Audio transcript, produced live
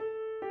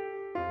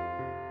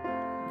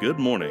Good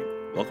morning.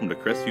 Welcome to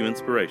Crestview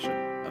Inspiration,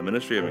 a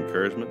ministry of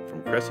encouragement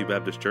from Crestview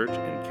Baptist Church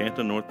in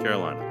Canton, North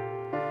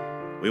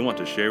Carolina. We want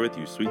to share with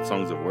you sweet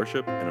songs of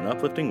worship and an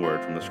uplifting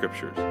word from the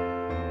Scriptures.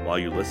 While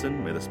you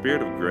listen, may the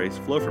Spirit of grace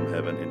flow from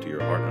heaven into your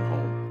heart and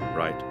home,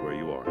 right where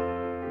you are.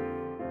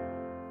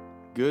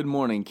 Good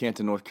morning,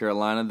 Canton, North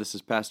Carolina. This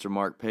is Pastor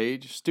Mark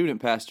Page,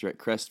 student pastor at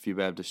Crestview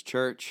Baptist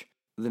Church.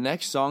 The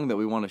next song that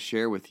we want to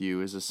share with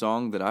you is a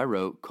song that I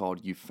wrote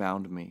called You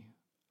Found Me.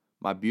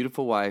 My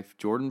beautiful wife,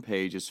 Jordan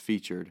Page, is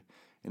featured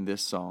in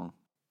this song.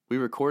 We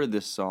recorded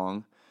this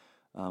song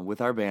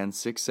with our band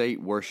 6-8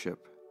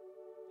 Worship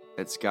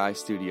at Sky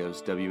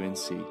Studios,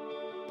 WNC.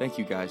 Thank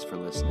you guys for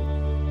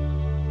listening.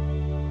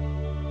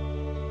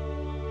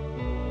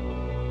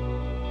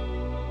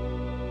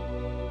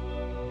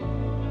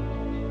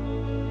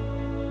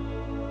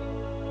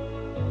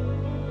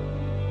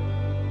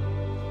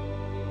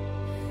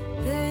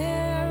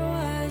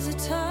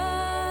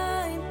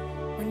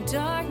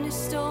 Darkness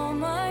stole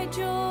my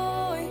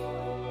joy.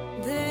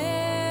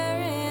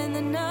 There in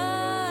the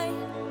night,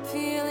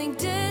 feeling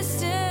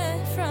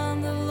distant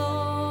from the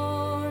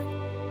Lord.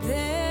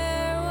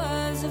 There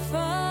was a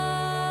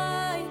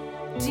fight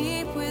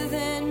deep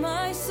within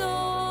my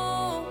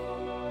soul,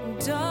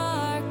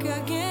 dark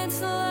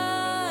against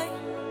light,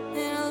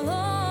 and a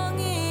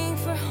longing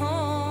for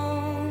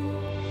home.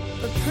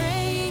 But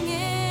praying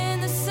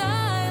in the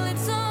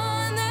silence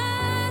on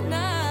that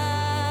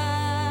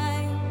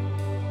night,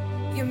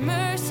 your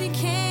mercy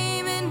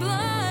came in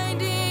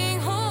blinding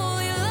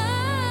holy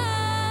light.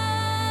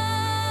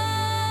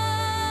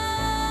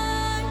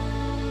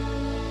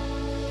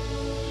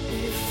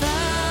 You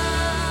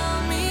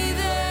found me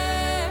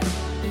there.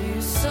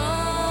 You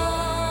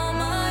saw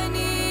my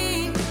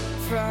need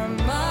from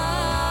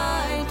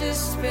my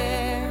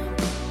despair.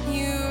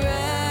 You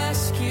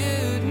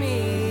rescued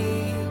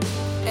me,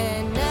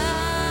 and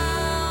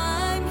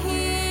now I'm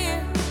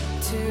here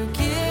to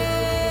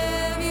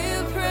give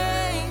you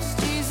praise.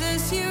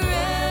 Jesus, you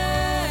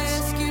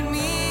rescued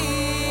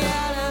me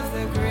out of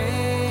the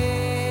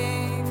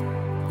grave.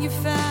 You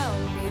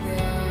found me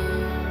there.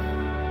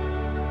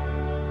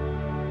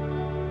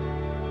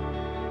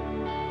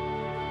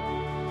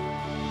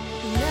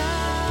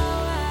 Now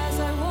as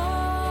I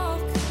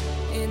walk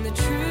in the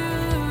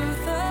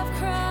truth of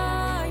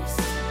Christ,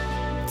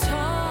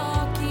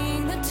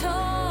 talking the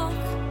talk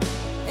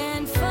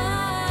and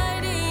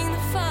fighting the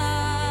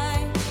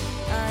fight,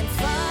 I'm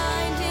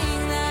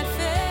finding that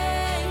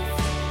faith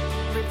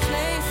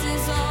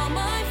replaces all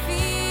my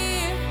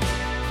fear.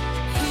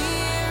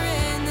 Here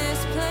in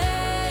this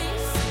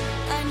place,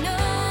 I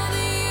know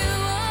that you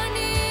are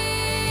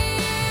near,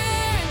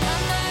 and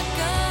I'm not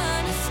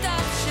gonna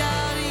stop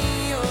shouting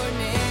your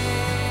name.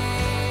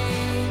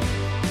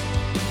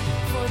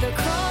 For the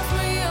cross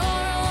where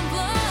your own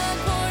blood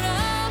poured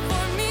out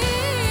for me.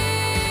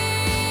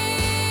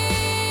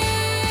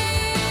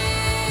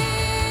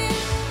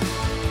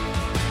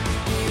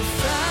 You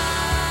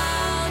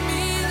found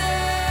me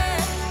there.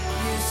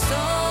 You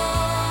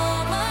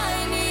saw my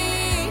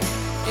need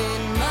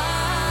in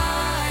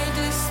my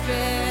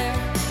despair.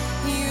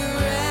 You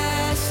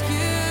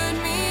rescued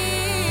me,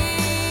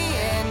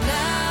 and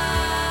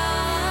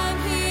now I'm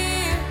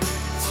here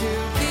to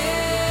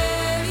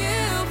give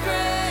you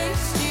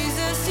praise.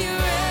 Jesus, you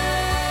rescued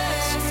me.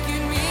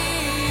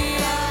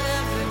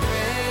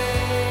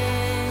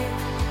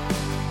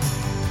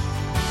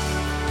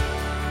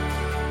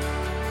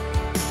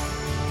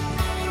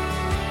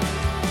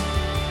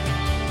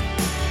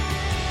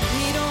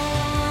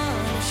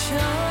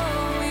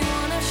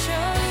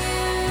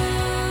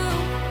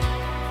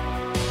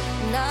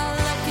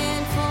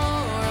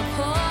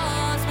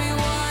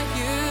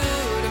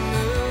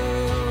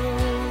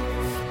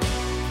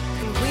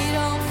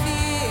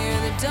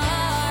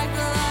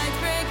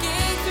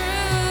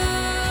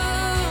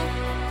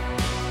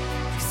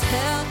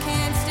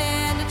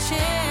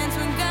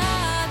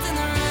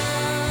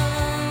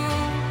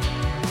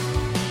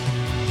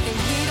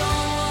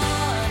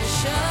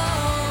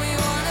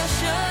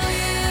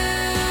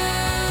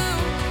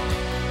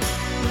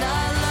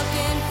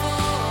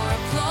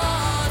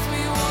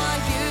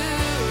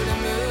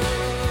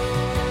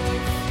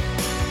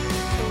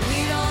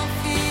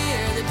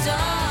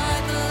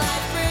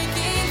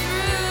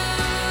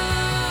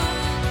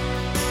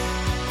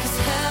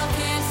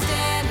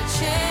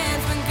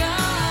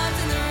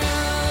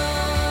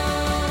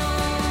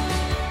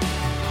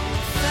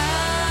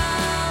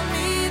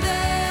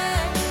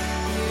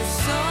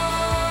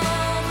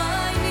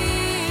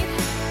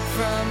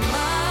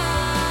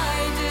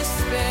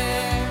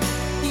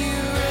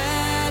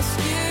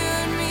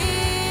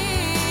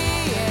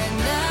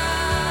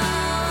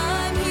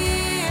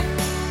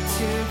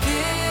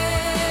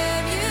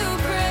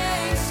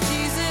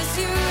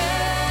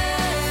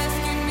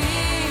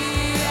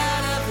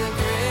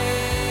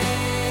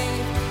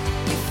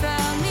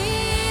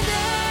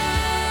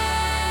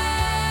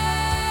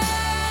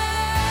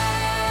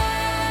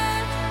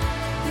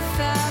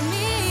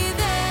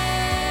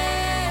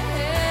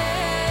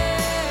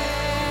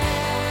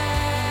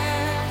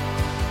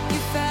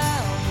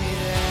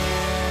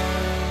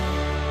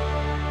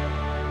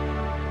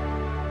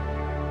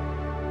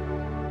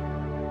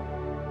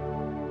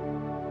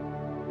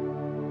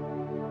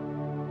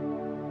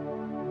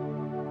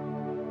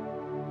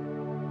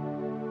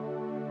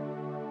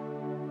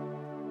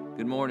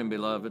 Good morning,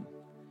 beloved.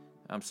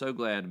 I'm so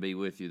glad to be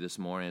with you this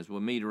morning as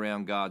we meet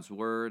around God's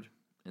Word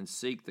and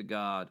seek the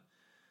God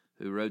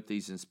who wrote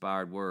these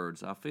inspired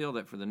words. I feel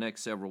that for the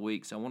next several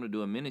weeks, I want to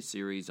do a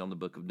mini-series on the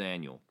book of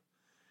Daniel.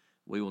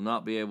 We will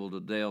not be able to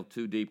delve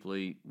too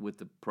deeply with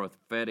the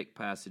prophetic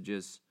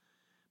passages,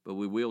 but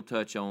we will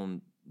touch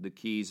on the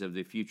keys of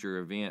the future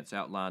events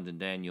outlined in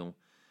Daniel.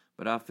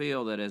 But I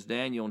feel that as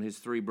Daniel and his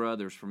three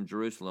brothers from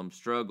Jerusalem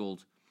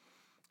struggled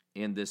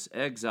in this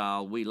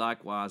exile, we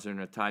likewise are in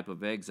a type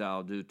of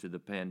exile due to the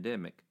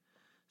pandemic.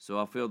 So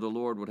I feel the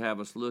Lord would have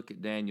us look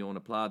at Daniel and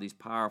apply these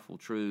powerful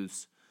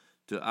truths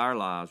to our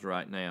lives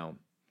right now.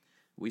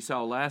 We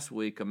saw last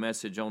week a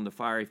message on the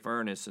fiery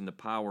furnace and the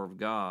power of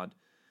God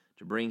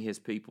to bring his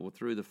people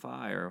through the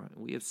fire.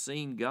 We have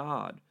seen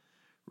God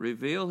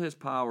reveal his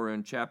power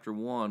in chapter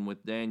 1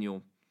 with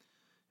Daniel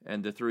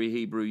and the three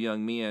Hebrew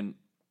young men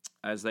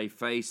as they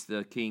faced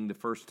the king the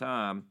first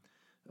time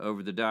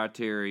over the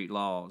dietary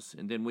laws.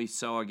 And then we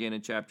saw again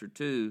in chapter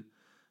 2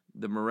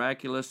 the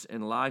miraculous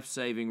and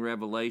life-saving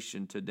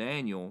revelation to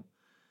Daniel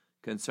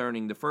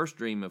concerning the first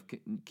dream of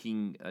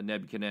King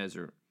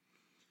Nebuchadnezzar.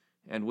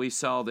 And we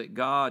saw that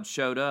God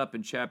showed up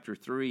in chapter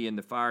 3 in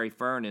the fiery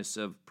furnace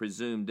of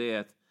presumed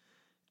death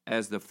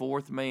as the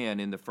fourth man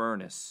in the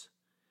furnace.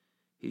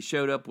 He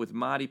showed up with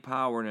mighty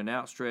power and an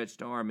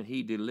outstretched arm, and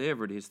he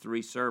delivered his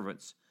three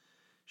servants,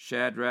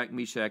 Shadrach,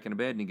 Meshach, and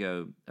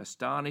Abednego,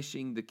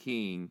 astonishing the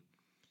king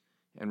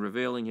and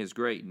revealing his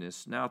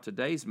greatness. Now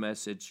today's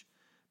message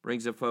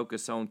brings a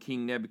focus on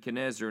King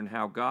Nebuchadnezzar and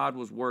how God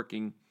was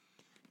working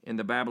in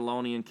the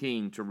Babylonian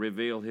king to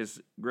reveal his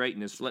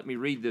greatness. Let me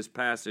read this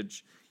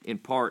passage in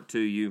part to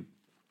you,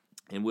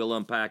 and we'll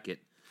unpack it.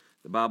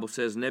 The Bible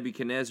says,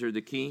 Nebuchadnezzar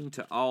the king,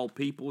 to all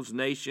peoples,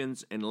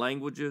 nations, and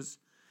languages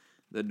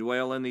that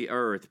dwell in the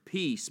earth,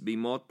 peace be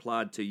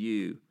multiplied to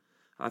you.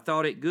 I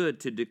thought it good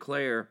to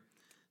declare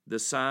the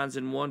signs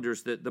and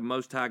wonders that the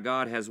Most High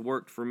God has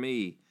worked for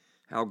me.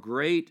 How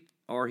great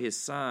are his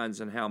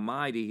signs and how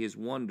mighty his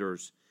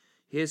wonders.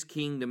 His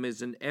kingdom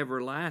is an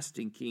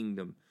everlasting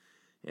kingdom,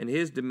 and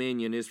his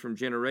dominion is from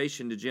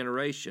generation to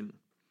generation.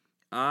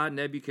 I,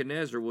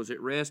 Nebuchadnezzar, was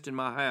at rest in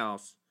my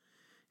house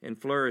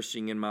and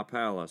flourishing in my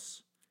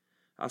palace.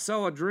 I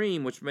saw a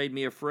dream which made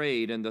me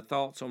afraid, and the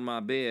thoughts on my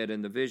bed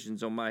and the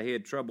visions on my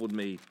head troubled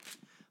me.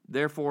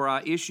 Therefore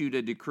I issued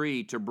a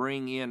decree to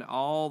bring in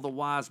all the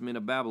wise men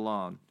of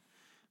Babylon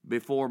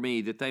before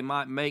me, that they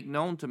might make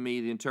known to me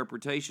the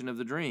interpretation of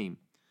the dream.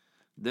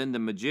 Then the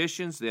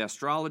magicians, the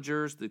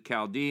astrologers, the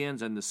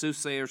Chaldeans, and the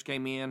soothsayers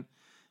came in,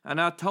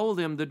 and I told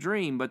them the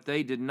dream, but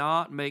they did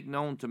not make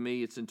known to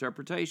me its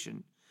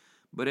interpretation.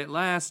 But at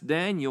last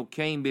Daniel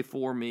came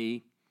before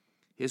me.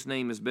 His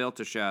name is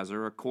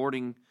Belteshazzar,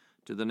 according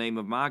to the name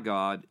of my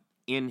God.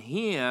 In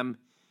him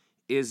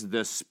is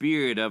the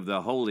spirit of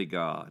the holy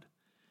God.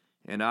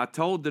 And I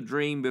told the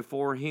dream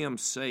before him,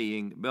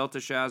 saying,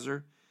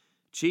 Belteshazzar,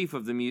 chief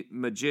of the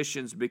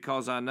magicians,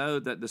 because I know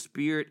that the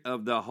spirit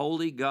of the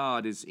holy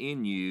God is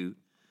in you,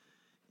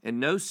 and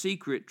no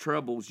secret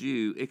troubles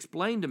you,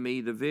 explain to me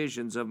the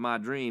visions of my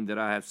dream that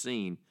I have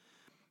seen,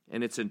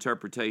 and its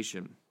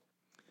interpretation.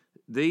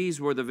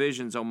 These were the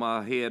visions on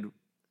my head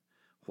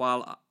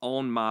while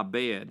on my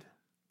bed.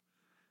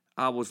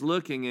 I was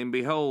looking, and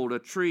behold, a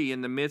tree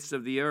in the midst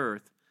of the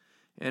earth,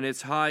 and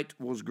its height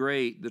was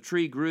great. The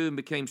tree grew and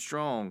became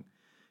strong.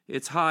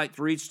 Its height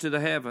reached to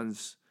the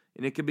heavens,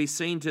 and it could be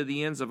seen to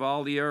the ends of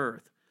all the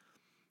earth.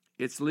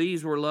 Its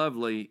leaves were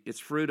lovely, its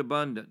fruit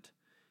abundant,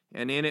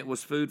 and in it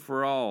was food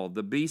for all.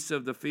 The beasts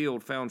of the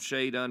field found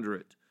shade under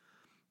it.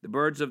 The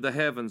birds of the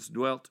heavens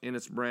dwelt in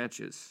its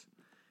branches,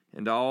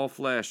 and all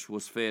flesh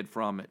was fed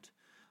from it.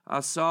 I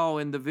saw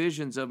in the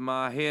visions of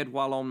my head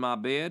while on my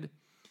bed,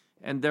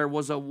 and there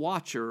was a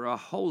watcher, a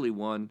holy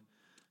one,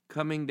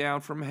 coming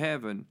down from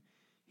heaven.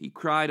 He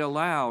cried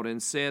aloud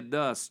and said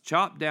thus,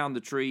 chop down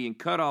the tree and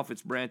cut off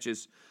its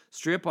branches,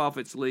 strip off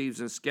its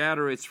leaves and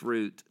scatter its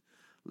fruit.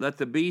 Let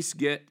the beasts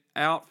get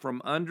out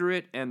from under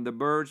it and the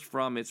birds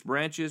from its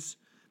branches.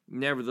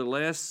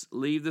 Nevertheless,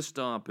 leave the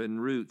stump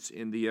and roots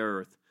in the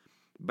earth,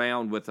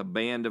 bound with a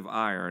band of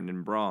iron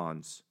and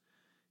bronze.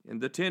 And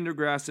the tender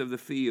grass of the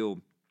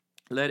field,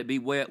 let it be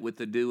wet with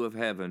the dew of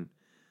heaven,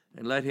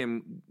 and let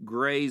him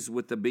graze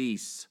with the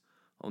beasts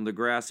on the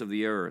grass of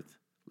the earth.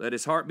 Let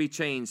his heart be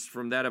changed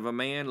from that of a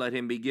man. Let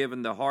him be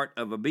given the heart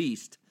of a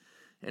beast,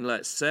 and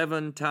let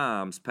 7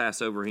 times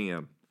pass over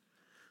him.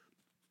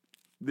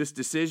 This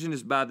decision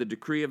is by the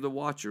decree of the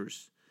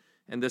watchers,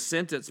 and the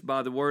sentence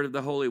by the word of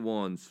the holy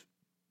ones,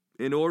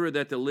 in order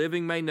that the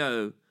living may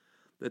know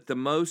that the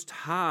Most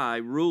High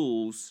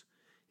rules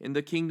in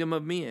the kingdom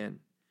of men,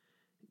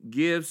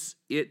 gives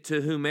it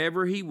to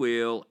whomever he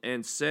will,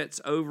 and sets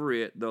over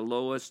it the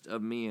lowest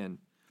of men.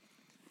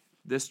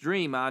 This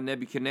dream I,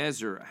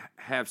 Nebuchadnezzar,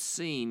 have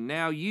seen.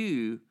 Now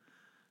you,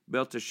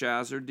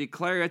 Belteshazzar,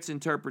 declare its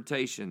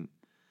interpretation,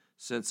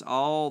 since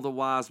all the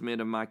wise men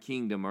of my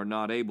kingdom are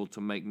not able to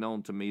make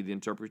known to me the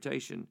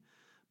interpretation.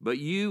 But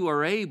you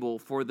are able,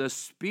 for the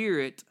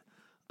spirit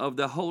of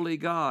the holy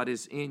God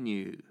is in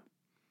you.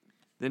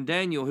 Then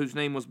Daniel, whose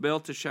name was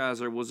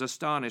Belteshazzar, was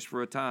astonished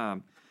for a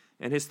time,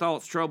 and his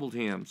thoughts troubled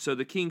him. So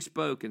the king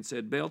spoke and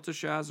said,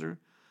 Belteshazzar,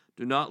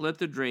 do not let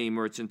the dream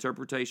or its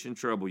interpretation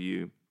trouble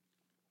you.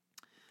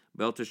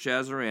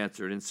 Belteshazzar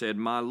answered and said,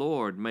 My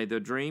lord, may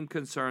the dream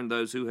concern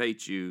those who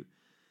hate you,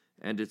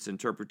 and its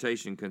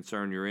interpretation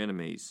concern your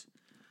enemies.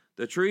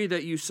 The tree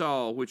that you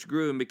saw, which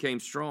grew and became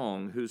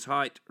strong, whose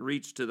height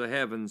reached to the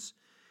heavens,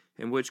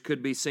 and which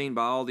could be seen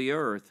by all the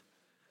earth,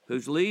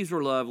 whose leaves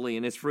were lovely,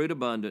 and its fruit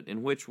abundant,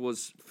 and which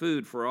was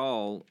food for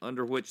all,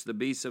 under which the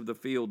beasts of the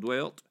field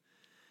dwelt,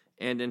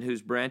 and in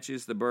whose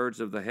branches the birds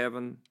of the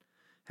heaven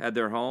had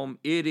their home.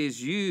 It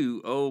is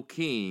you, O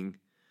king,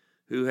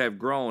 who have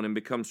grown and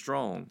become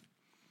strong.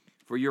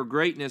 For your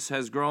greatness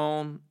has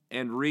grown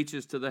and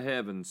reaches to the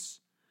heavens,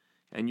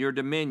 and your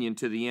dominion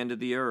to the end of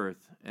the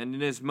earth. And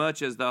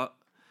inasmuch as the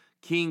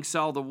king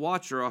saw the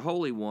watcher, a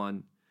holy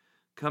one,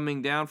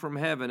 coming down from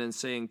heaven and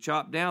saying,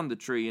 Chop down the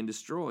tree and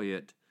destroy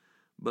it,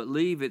 but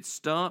leave its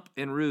stump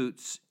and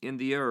roots in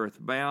the earth,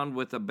 bound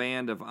with a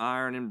band of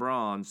iron and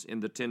bronze in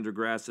the tender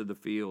grass of the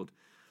field.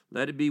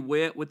 Let it be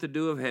wet with the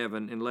dew of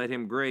heaven, and let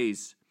him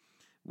graze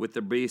with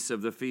the beasts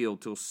of the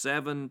field till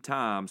 7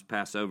 times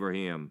pass over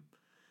him,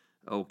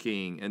 O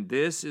king. And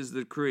this is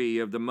the decree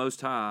of the Most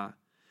High,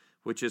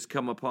 which has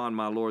come upon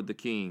my lord the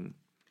king.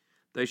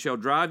 They shall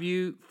drive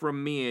you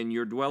from men,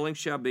 your dwelling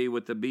shall be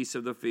with the beasts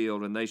of the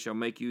field, and they shall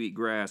make you eat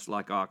grass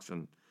like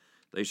oxen.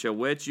 They shall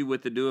wet you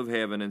with the dew of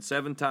heaven, and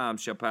 7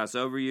 times shall pass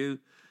over you,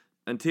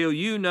 until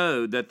you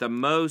know that the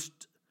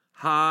Most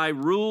High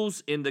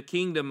rules in the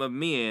kingdom of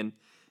men,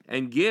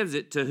 and gives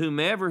it to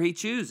whomever he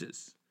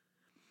chooses.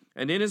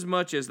 And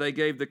inasmuch as they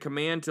gave the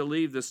command to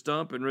leave the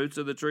stump and roots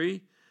of the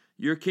tree,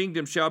 your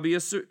kingdom shall be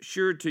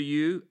assured to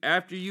you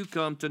after you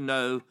come to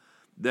know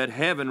that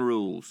heaven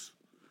rules.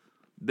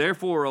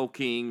 Therefore, O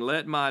king,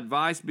 let my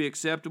advice be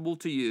acceptable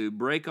to you.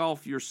 Break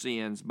off your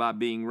sins by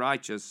being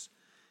righteous,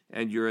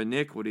 and your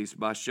iniquities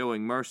by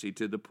showing mercy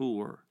to the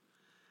poor.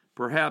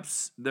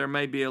 Perhaps there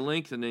may be a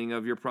lengthening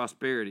of your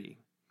prosperity.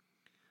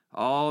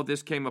 All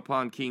this came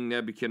upon King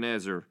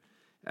Nebuchadnezzar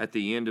at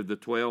the end of the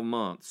 12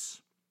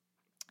 months.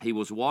 He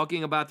was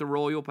walking about the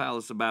royal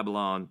palace of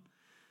Babylon.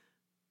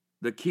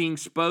 The king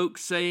spoke,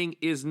 saying,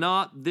 Is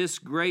not this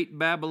great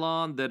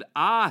Babylon that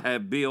I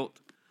have built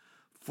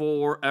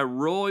for a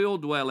royal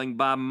dwelling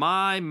by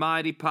my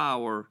mighty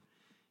power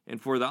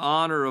and for the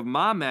honor of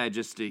my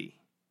majesty?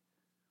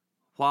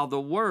 While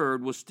the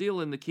word was still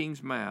in the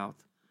king's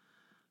mouth,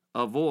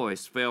 a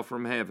voice fell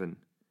from heaven.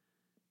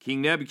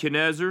 King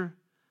Nebuchadnezzar,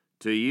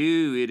 to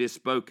you it is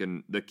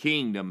spoken, the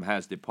kingdom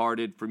has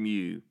departed from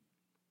you.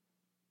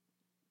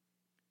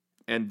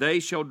 And they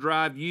shall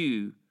drive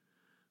you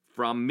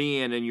from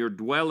men, and your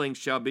dwelling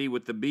shall be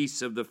with the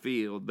beasts of the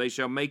field. They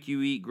shall make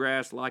you eat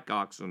grass like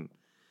oxen,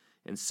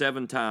 and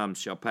 7 times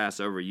shall pass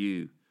over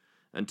you,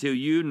 until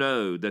you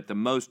know that the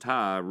Most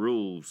High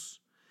rules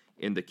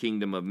in the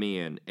kingdom of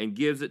men, and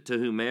gives it to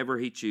whomever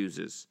he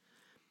chooses.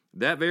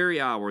 That very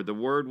hour the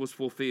word was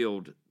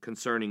fulfilled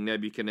concerning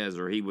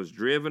Nebuchadnezzar. He was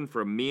driven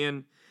from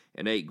men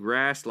and ate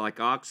grass like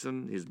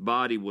oxen. His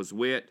body was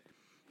wet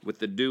with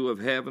the dew of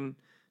heaven,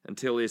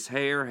 until his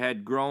hair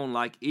had grown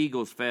like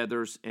eagle's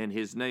feathers, and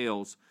his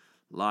nails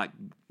like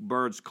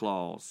bird's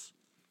claws.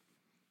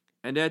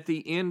 And at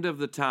the end of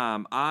the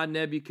time, I,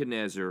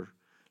 Nebuchadnezzar,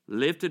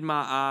 lifted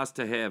my eyes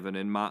to heaven,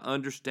 and my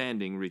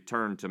understanding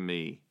returned to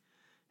me.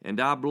 And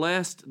I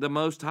blessed the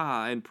Most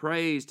High, and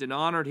praised and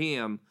honored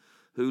him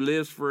who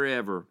lives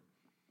forever.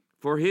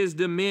 For his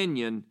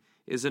dominion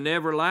is an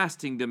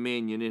everlasting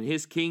dominion, and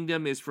his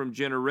kingdom is from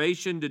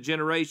generation to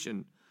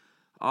generation.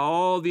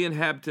 All the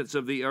inhabitants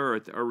of the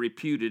earth are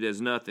reputed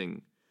as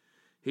nothing.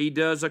 He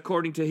does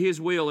according to his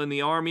will in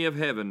the army of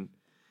heaven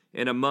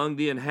and among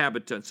the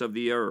inhabitants of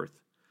the earth.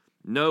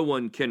 No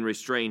one can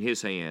restrain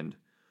his hand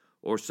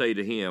or say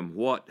to him,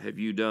 What have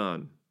you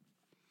done?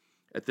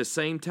 At the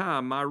same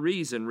time, my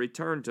reason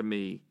returned to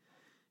me,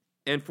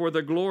 and for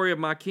the glory of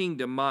my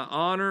kingdom, my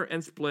honor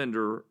and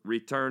splendor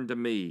returned to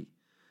me.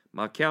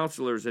 My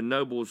counselors and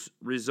nobles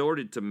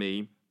resorted to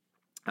me.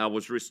 I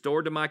was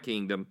restored to my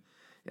kingdom,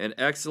 and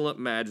excellent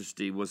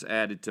majesty was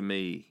added to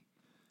me.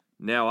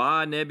 Now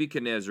I,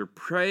 Nebuchadnezzar,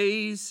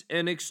 praise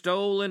and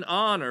extol and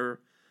honor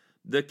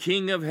the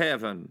King of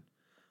heaven,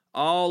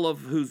 all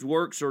of whose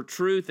works are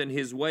truth and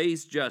his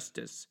ways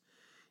justice.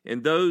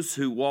 And those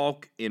who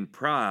walk in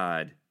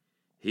pride,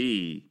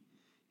 he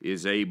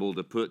is able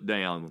to put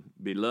down.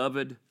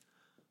 Beloved,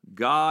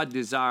 God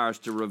desires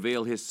to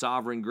reveal his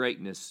sovereign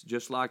greatness,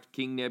 just like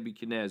King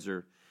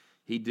Nebuchadnezzar.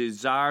 He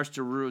desires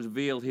to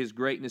reveal his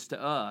greatness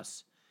to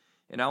us.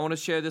 And I want to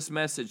share this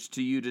message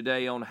to you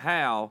today on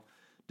how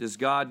does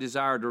God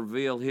desire to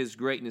reveal his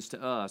greatness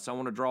to us. I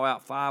want to draw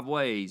out 5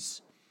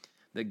 ways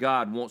that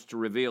God wants to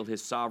reveal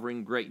his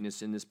sovereign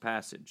greatness in this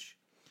passage.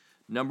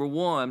 Number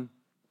 1,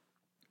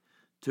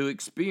 to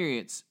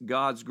experience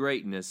God's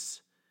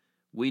greatness,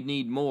 we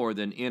need more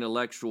than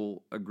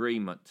intellectual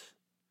agreement.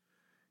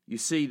 You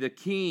see, the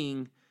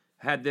king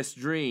had this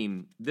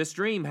dream. This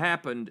dream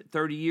happened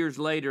 30 years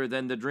later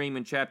than the dream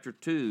in chapter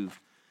 2.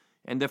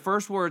 And the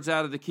first words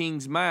out of the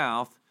king's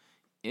mouth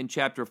in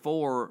chapter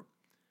 4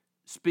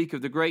 speak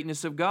of the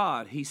greatness of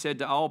God. He said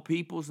to all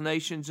peoples,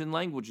 nations, and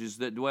languages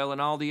that dwell in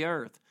all the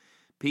earth,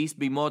 peace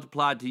be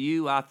multiplied to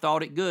you. I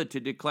thought it good to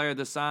declare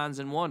the signs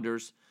and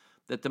wonders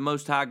that the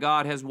Most High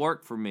God has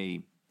worked for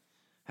me.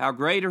 How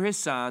great are his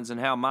signs and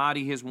how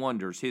mighty his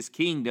wonders. His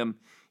kingdom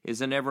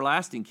is an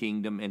everlasting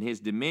kingdom, and his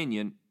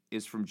dominion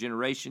is from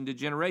generation to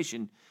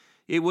generation.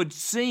 It would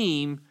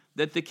seem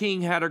that the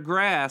king had a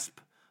grasp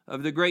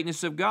of the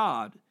greatness of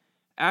God.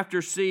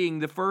 After seeing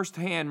the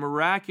first-hand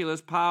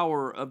miraculous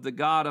power of the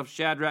God of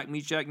Shadrach,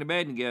 Meshach, and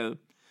Abednego,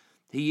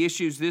 he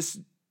issues this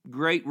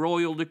great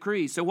royal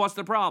decree. So what's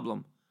the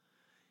problem?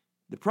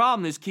 The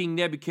problem is King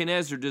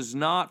Nebuchadnezzar does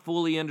not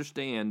fully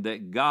understand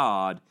that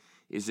God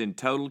is in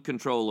total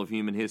control of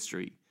human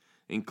history,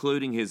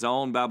 including his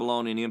own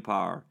Babylonian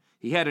empire.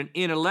 He had an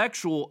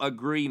intellectual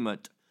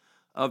agreement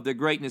of the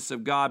greatness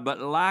of God, but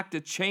lacked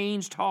a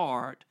changed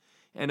heart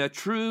and a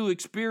true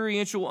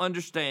experiential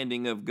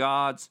understanding of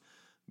God's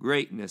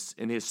greatness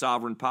and his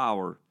sovereign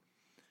power.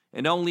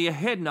 And only a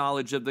head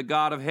knowledge of the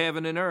God of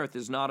heaven and earth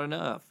is not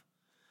enough.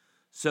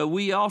 So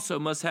we also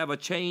must have a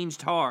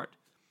changed heart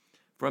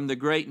from the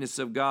greatness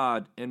of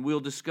God, and we'll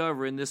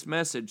discover in this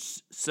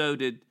message, so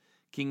did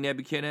King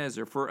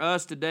Nebuchadnezzar. For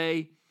us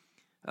today,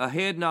 a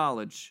head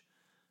knowledge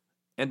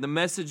and the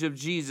message of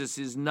Jesus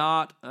is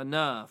not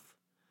enough.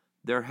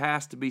 There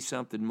has to be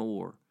something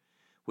more,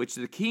 which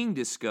the king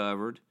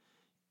discovered,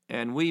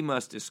 and we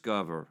must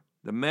discover.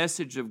 The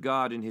message of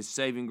God and his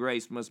saving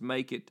grace must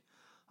make it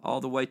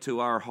all the way to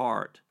our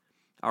heart.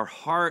 Our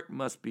heart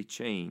must be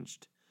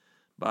changed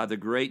by the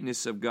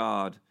greatness of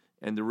God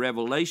and the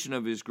revelation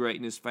of his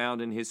greatness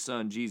found in his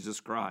Son, Jesus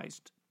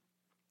Christ.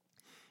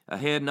 A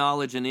head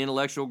knowledge and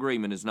intellectual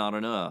agreement is not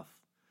enough.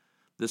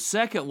 The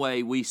second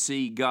way we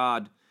see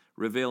God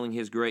revealing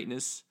his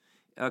greatness,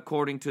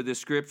 according to the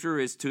scripture,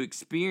 is to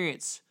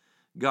experience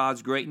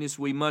God's greatness.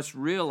 We must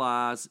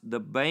realize the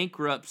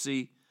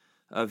bankruptcy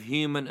of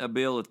human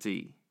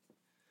ability.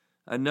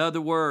 In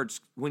other words,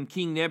 when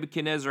King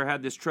Nebuchadnezzar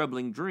had this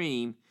troubling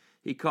dream,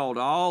 he called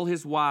all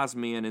his wise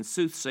men and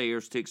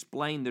soothsayers to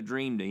explain the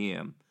dream to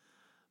him,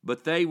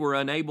 but they were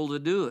unable to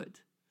do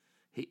it.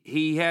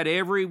 He had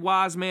every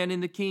wise man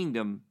in the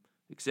kingdom,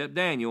 except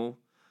Daniel,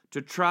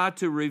 to try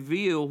to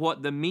reveal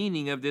what the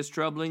meaning of this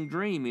troubling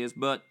dream is,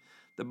 but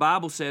the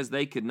Bible says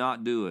they could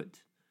not do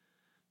it.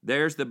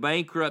 There's the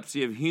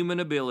bankruptcy of human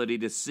ability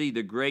to see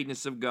the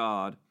greatness of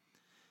God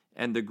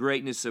and the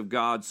greatness of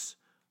God's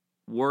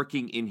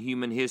working in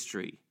human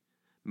history.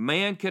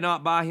 Man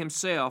cannot by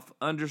himself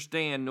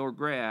understand nor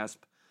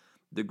grasp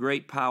the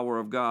great power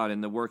of God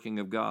and the working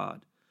of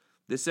God.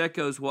 This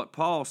echoes what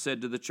Paul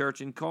said to the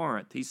church in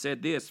Corinth. He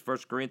said this, 1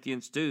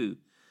 Corinthians 2,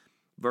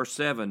 verse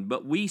 7,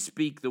 "But we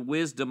speak the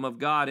wisdom of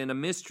God in a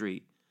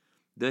mystery,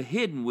 the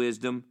hidden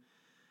wisdom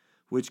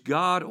which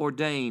God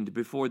ordained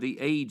before the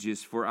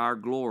ages for our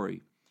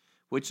glory,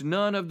 which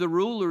none of the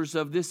rulers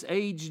of this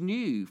age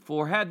knew.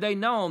 For had they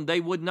known, they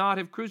would not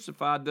have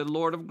crucified the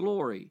Lord of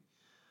glory.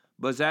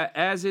 But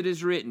as it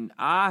is written,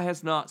 eye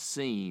has not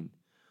seen,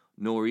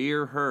 nor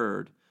ear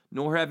heard,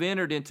 nor have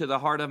entered into the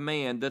heart of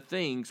man the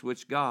things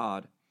which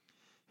God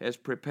has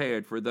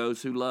prepared for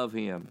those who love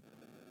him.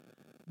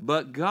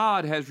 But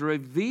God has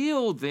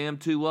revealed them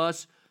to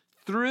us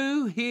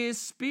through his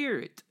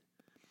Spirit.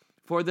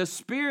 For the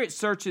Spirit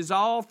searches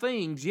all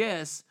things,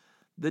 yes,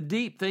 the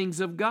deep things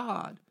of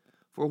God.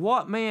 For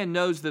what man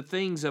knows the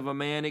things of a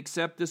man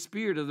except the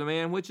spirit of the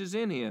man which is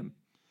in him?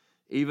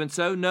 Even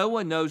so, no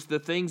one knows the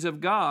things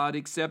of God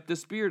except the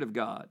Spirit of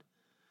God.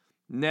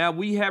 Now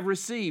we have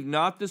received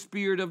not the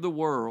spirit of the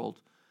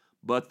world,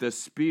 but the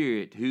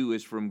Spirit who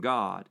is from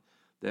God,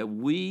 that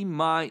we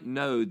might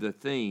know the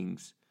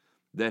things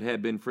that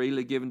have been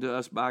freely given to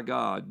us by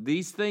God.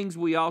 These things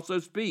we also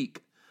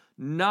speak,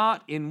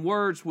 not in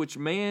words which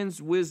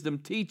man's wisdom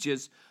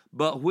teaches,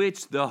 but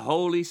which the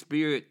Holy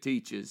Spirit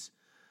teaches,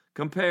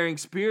 comparing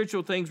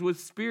spiritual things with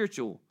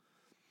spiritual.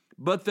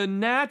 But the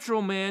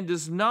natural man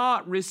does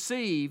not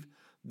receive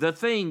the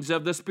things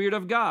of the Spirit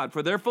of God,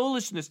 for they're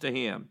foolishness to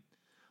him,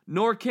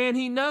 nor can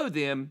he know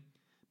them,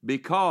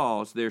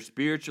 because they're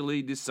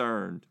spiritually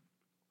discerned.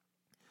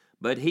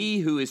 But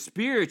he who is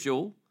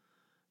spiritual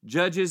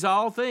judges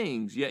all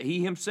things, yet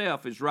he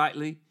himself is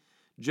rightly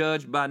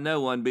judged by no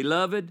one.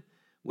 Beloved,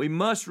 we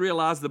must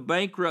realize the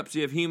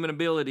bankruptcy of human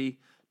ability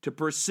to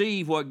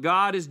perceive what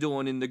God is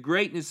doing in the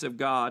greatness of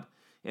God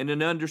and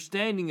an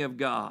understanding of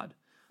God.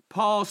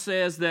 Paul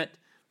says that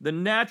the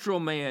natural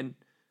man,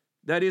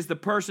 that is the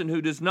person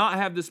who does not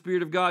have the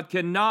Spirit of God,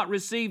 cannot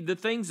receive the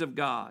things of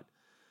God,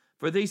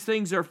 for these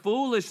things are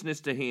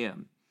foolishness to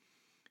him.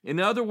 In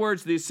other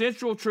words, the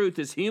essential truth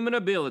is human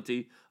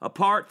ability,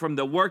 apart from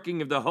the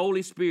working of the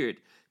Holy Spirit,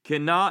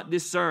 cannot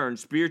discern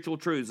spiritual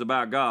truths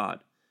about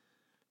God.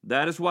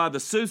 That is why the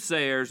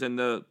soothsayers and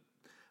the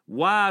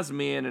wise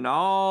men and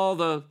all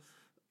the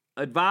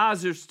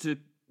advisors to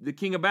the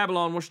king of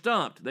Babylon were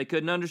stumped. They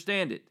couldn't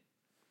understand it.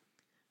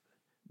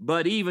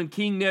 But even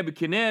King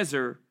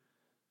Nebuchadnezzar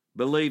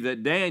believed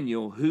that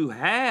Daniel, who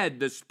had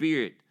the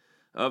spirit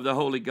of the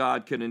Holy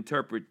God could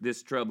interpret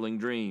this troubling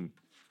dream.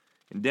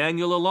 And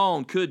Daniel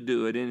alone could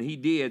do it, and he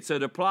did. So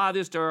to apply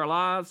this to our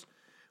lives,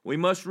 we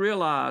must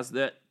realize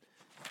that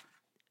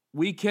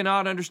we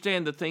cannot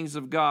understand the things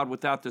of God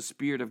without the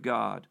Spirit of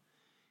God.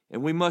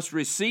 And we must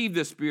receive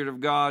the Spirit of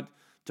God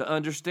to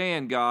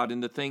understand God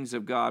and the things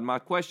of God. My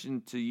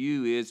question to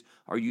you is,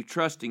 are you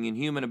trusting in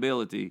human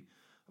ability,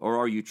 or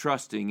are you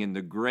trusting in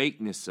the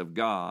greatness of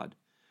God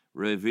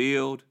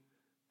revealed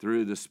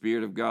through the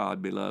Spirit of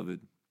God,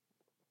 beloved?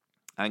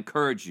 I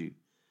encourage you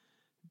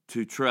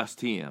to trust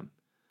Him.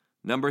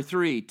 Number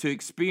 3, to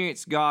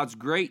experience God's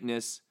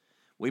greatness,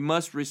 we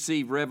must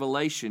receive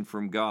revelation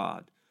from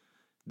God.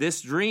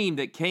 This dream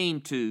that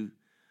came to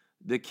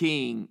the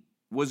king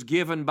was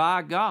given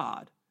by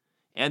God,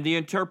 and the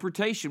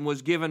interpretation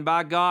was given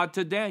by God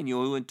to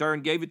Daniel, who in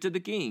turn gave it to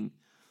the king.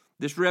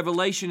 This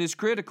revelation is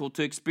critical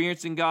to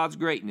experiencing God's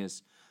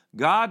greatness.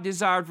 God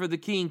desired for the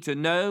king to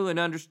know and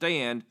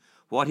understand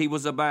what he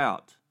was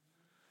about.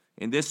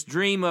 In this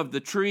dream of the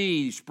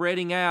tree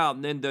spreading out,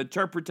 and then the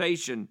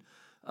interpretation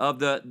of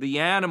the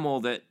animal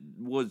that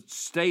was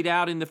stayed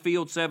out in the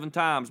field 7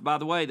 times. By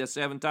the way, that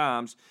 7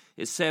 times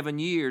is 7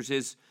 years,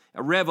 is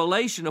a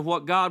revelation of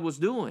what God was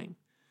doing.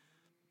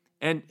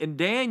 And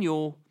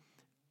Daniel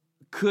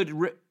could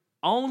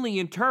only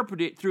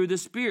interpret it through the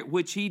Spirit,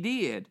 which he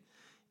did.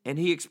 And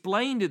he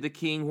explained to the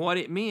king what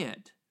it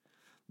meant.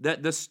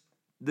 That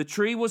the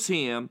tree was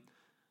him,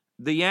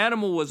 the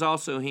animal was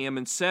also him,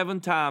 and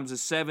 7 times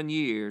is 7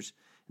 years,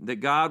 that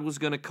God was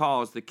going to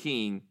cause the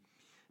king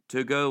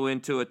to go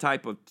into a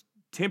type of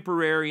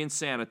temporary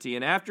insanity.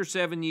 And after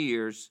 7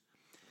 years,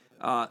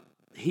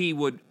 he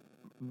would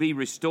be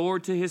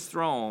restored to his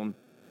throne,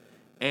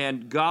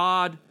 and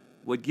God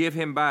would give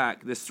him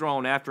back this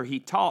throne after he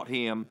taught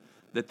him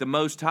that the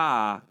Most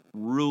High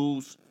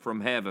rules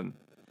from heaven.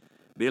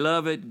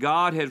 Beloved,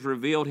 God has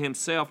revealed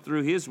himself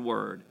through his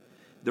word.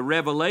 The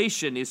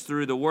revelation is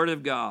through the word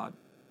of God,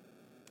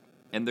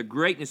 and the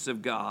greatness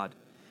of God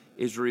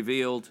is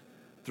revealed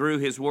through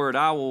his word.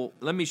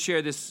 Let me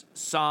share this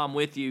psalm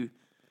with you.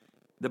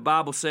 The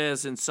Bible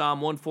says in Psalm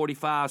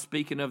 145,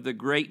 speaking of the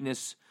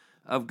greatness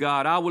of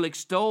God, I will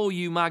extol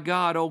you, my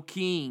God, O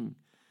King,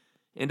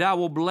 and I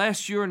will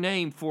bless your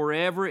name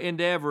forever and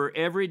ever.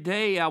 Every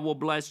day I will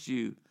bless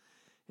you,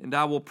 and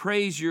I will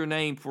praise your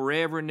name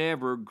forever and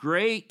ever.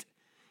 Great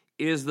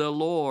is the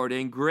Lord,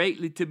 and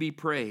greatly to be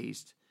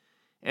praised,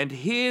 and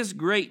his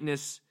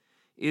greatness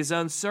is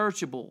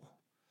unsearchable.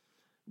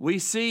 We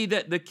see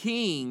that the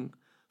king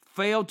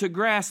failed to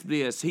grasp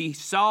this. He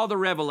saw the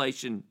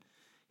revelation.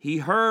 He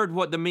heard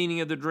what the meaning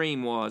of the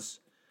dream was,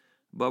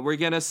 but we're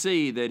going to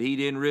see that he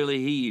didn't really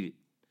heed it.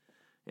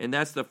 And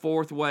that's the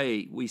 4th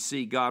way we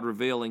see God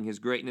revealing his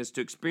greatness.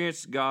 To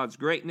experience God's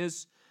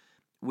greatness,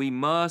 we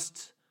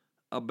must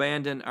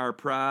abandon our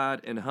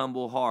pride and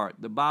humble heart.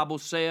 The Bible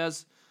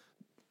says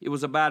it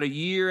was about a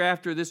year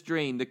after this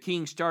dream, the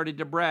king started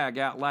to brag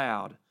out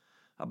loud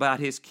about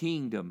his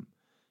kingdom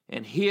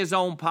and his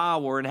own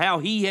power and how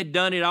he had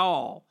done it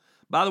all.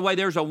 By the way,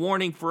 there's a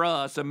warning for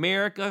us.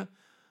 America,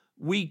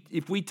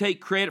 if we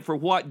take credit for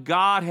what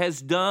God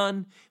has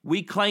done,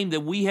 we claim that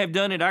we have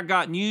done it. I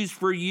got news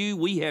for you.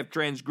 We have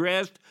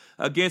transgressed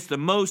against the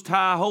Most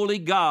High Holy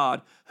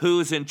God, who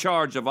is in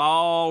charge of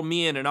all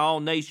men and all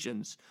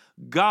nations.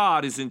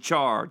 God is in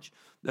charge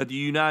of the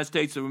United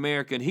States of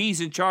America, and he's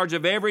in charge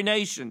of every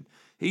nation.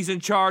 He's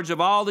in charge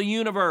of all the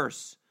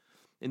universe.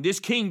 And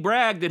this king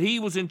bragged that he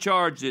was in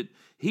charge, that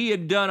he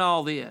had done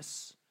all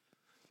this.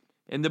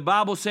 And the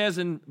Bible says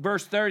in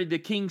verse 30, the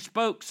king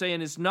spoke,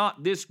 saying, "Is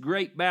not this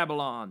great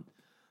Babylon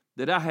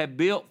that I have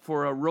built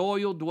for a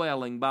royal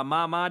dwelling by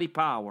my mighty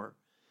power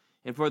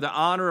and for the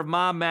honor of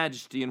my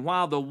majesty?" And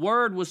while the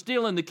word was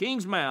still in the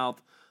king's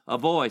mouth, a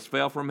voice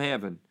fell from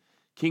heaven.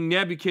 King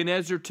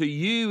Nebuchadnezzar, to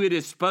you it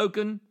is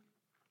spoken,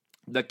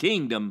 the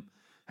kingdom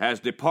has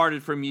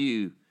departed from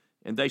you,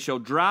 and they shall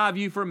drive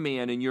you from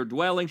men, and your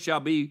dwelling shall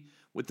be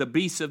with the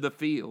beasts of the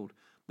field.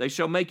 They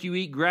shall make you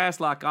eat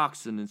grass like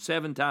oxen, and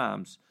 7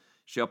 times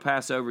shall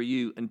pass over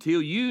you,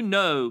 until you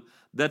know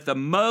that the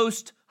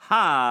Most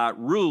High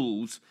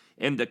rules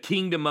in the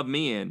kingdom of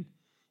men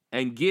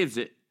and gives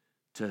it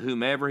to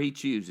whomever he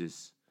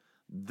chooses.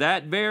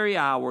 That very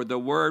hour the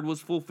word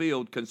was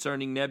fulfilled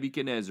concerning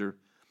Nebuchadnezzar.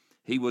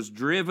 He was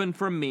driven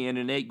from men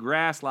and ate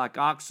grass like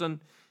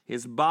oxen.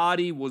 His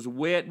body was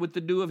wet with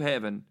the dew of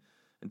heaven,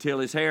 until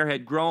his hair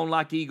had grown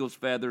like eagle's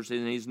feathers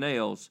and his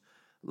nails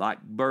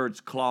like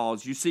birds'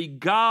 claws. You see,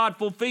 God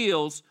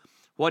fulfills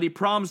what he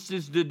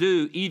promises to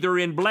do, either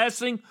in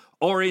blessing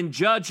or in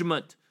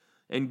judgment.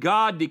 And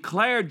God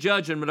declared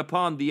judgment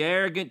upon the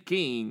arrogant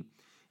king,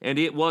 and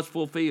it was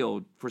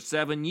fulfilled. For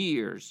 7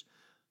 years,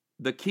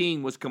 the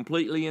king was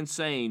completely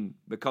insane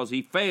because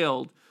he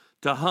failed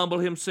to humble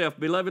himself.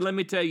 Beloved, let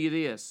me tell you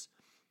this.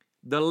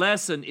 The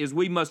lesson is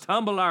we must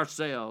humble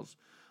ourselves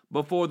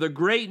before the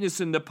greatness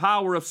and the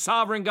power of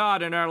sovereign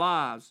God in our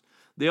lives.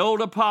 The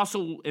old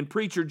apostle and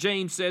preacher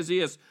James says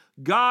this,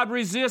 God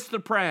resists the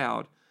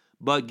proud,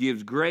 but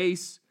gives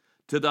grace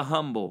to the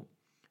humble.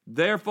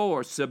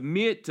 Therefore,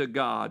 submit to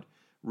God,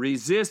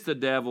 Resist the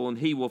devil, and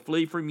he will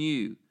flee from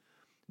you.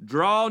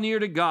 Draw near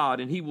to God,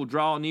 and he will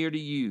draw near to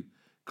you.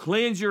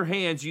 Cleanse your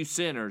hands, you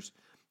sinners,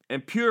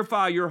 and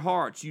purify your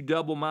hearts, you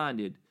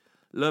double-minded.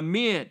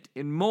 Lament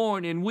and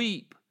mourn and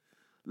weep.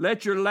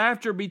 Let your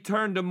laughter be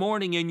turned to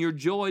mourning and your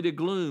joy to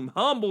gloom.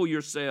 Humble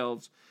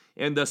yourselves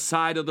in the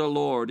sight of the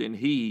Lord, and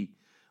he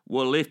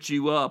will lift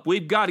you up.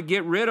 We've got to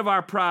get rid of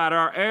our pride,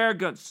 our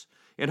arrogance,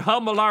 and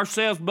humble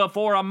ourselves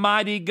before a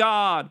mighty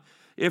God.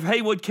 If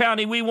Haywood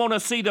County, we want to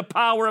see the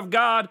power of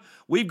God,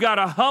 we've got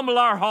to humble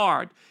our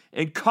heart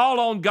and call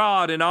on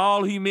God in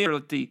all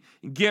humility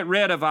and get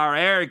rid of our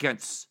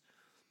arrogance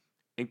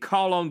and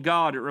call on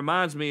God. It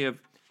reminds me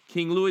of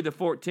King Louis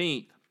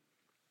XIV,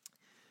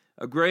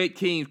 a great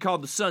king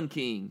called the Sun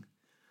King.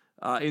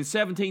 In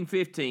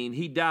 1715,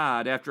 he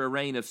died after a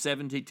reign of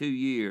 72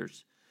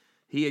 years.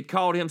 He had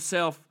called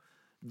himself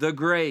the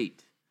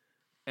Great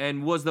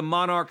and was the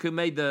monarch who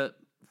made the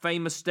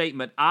famous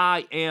statement,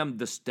 "I am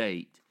the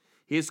state."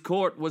 His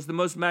court was the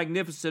most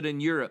magnificent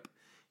in Europe,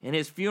 and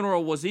his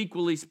funeral was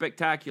equally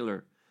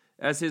spectacular.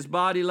 As his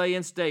body lay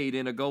in state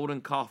in a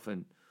golden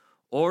coffin,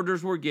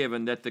 orders were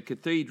given that the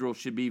cathedral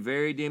should be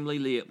very dimly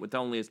lit with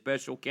only a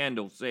special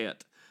candle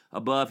set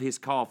above his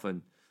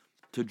coffin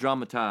to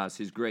dramatize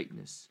his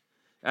greatness.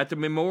 At the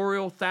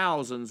memorial,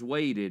 thousands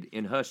waited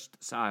in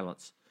hushed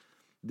silence.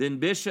 Then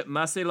Bishop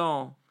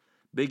Massillon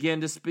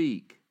began to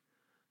speak.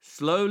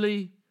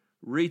 Slowly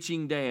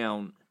reaching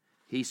down,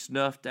 he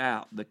snuffed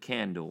out the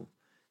candle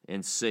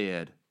and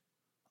said,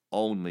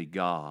 "Only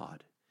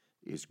God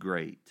is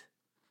great."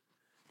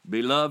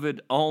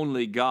 Beloved,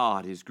 only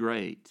God is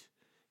great,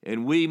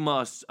 and we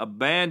must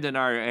abandon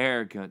our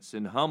arrogance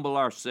and humble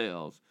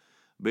ourselves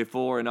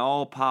before an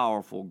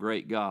all-powerful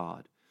great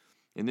God.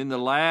 And in the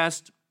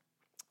last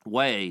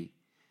way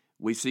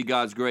we see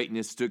God's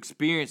greatness, to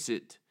experience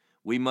it,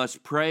 we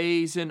must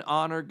praise and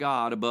honor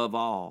God above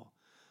all.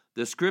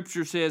 The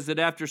scripture says that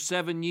after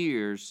 7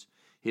 years,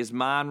 his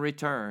mind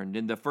returned,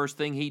 and the first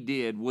thing he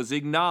did was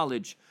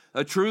acknowledge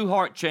a true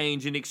heart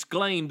change and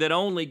exclaim that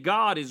only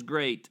God is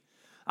great.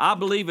 I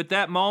believe at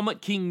that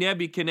moment, King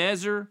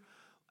Nebuchadnezzar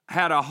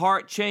had a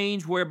heart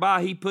change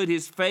whereby he put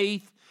his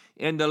faith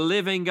in the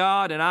living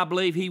God, and I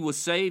believe he was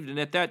saved. And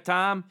at that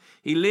time,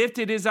 he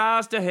lifted his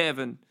eyes to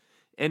heaven,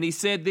 and he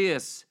said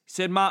this. He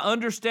said, "My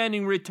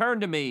understanding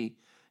returned to me,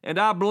 and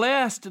I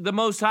blessed the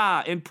Most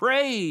High and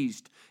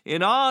praised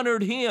and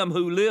honored him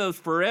who lives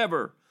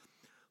forever.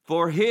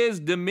 For his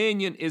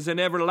dominion is an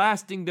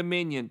everlasting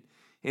dominion,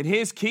 and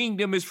his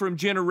kingdom is from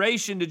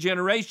generation to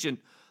generation.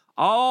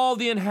 All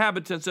the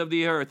inhabitants of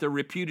the earth are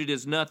reputed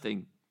as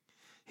nothing.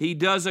 He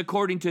does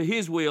according to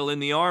his will in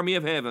the army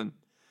of heaven,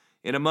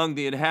 and among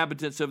the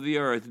inhabitants of the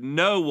earth.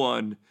 No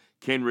one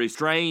can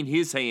restrain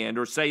his hand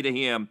or say to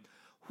him,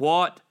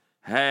 'What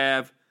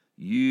have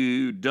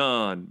you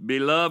done?'"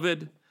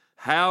 Beloved,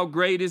 how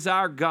great is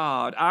our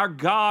God. Our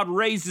God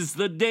raises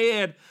the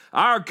dead.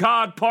 Our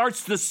God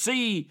parts the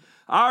sea.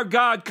 Our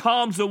God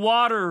calms the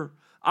water.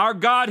 Our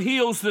God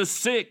heals the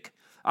sick.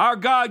 Our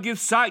God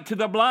gives sight to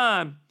the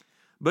blind.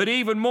 But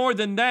even more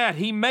than that,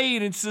 he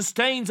made and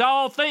sustains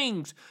all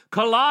things.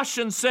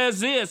 Colossians says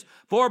this,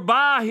 "For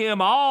by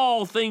him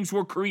all things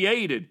were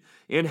created,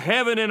 in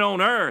heaven and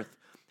on earth,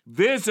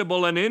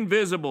 visible and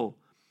invisible.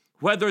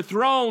 Whether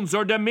thrones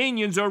or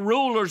dominions or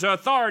rulers or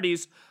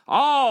authorities,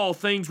 all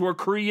things were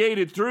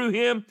created through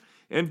him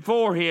and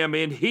for him,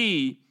 and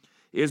he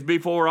is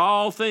before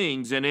all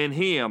things, and in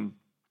him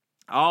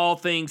all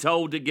things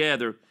hold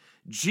together."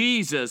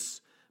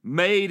 Jesus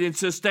made and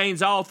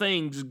sustains all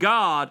things.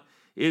 God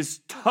is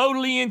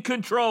totally in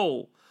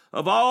control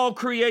of all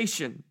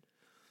creation.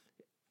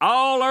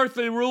 All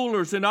earthly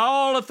rulers and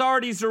all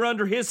authorities are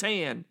under his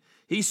hand.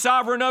 He's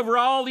sovereign over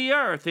all the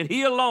earth, and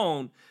he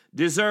alone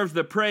deserves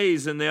the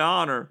praise and the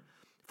honor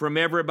from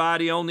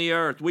everybody on the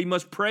earth. We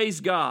must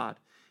praise God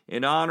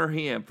and honor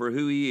him for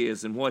who he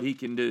is and what he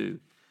can do.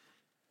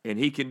 And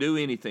he can do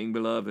anything,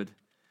 beloved.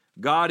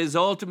 God has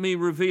ultimately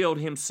revealed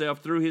himself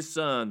through his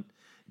Son.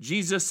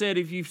 Jesus said,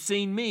 "If you've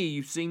seen me,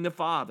 you've seen the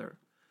Father."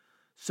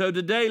 So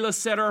today, let's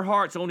set our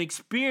hearts on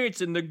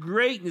experiencing the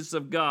greatness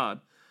of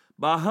God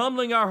by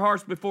humbling our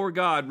hearts before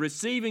God,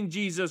 receiving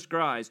Jesus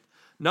Christ,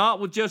 not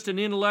with just an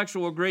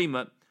intellectual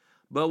agreement,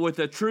 but with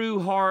a true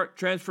heart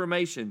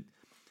transformation.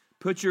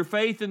 Put your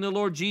faith in the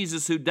Lord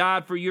Jesus who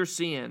died for your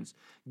sins.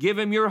 Give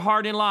him your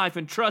heart and life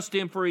and trust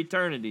him for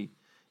eternity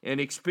and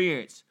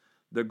experience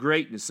the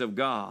greatness of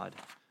God.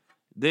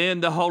 Then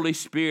the Holy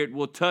Spirit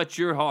will touch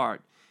your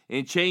heart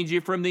and change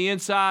you from the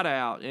inside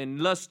out. And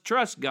let's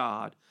trust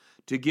God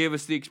to give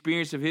us the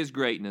experience of his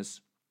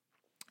greatness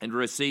and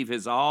receive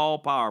his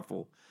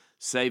all-powerful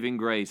saving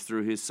grace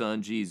through his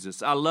Son,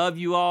 Jesus. I love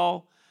you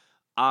all.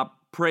 I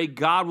pray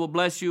God will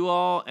bless you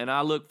all, and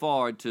I look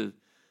forward to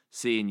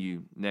seeing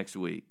you next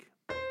week.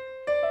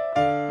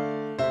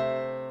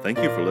 Thank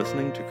you for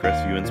listening to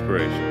Crestview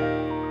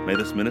Inspiration. May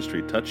this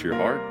ministry touch your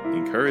heart,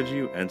 encourage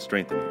you, and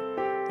strengthen you.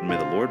 And may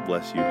the Lord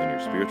bless you in your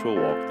spiritual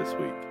walk this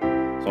week.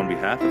 So on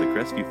behalf of the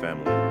Crestview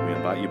family, we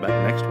invite you back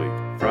next week,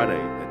 Friday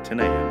at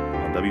 10 a.m.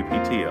 on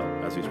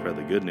WPTL as we spread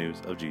the good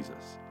news of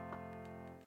Jesus.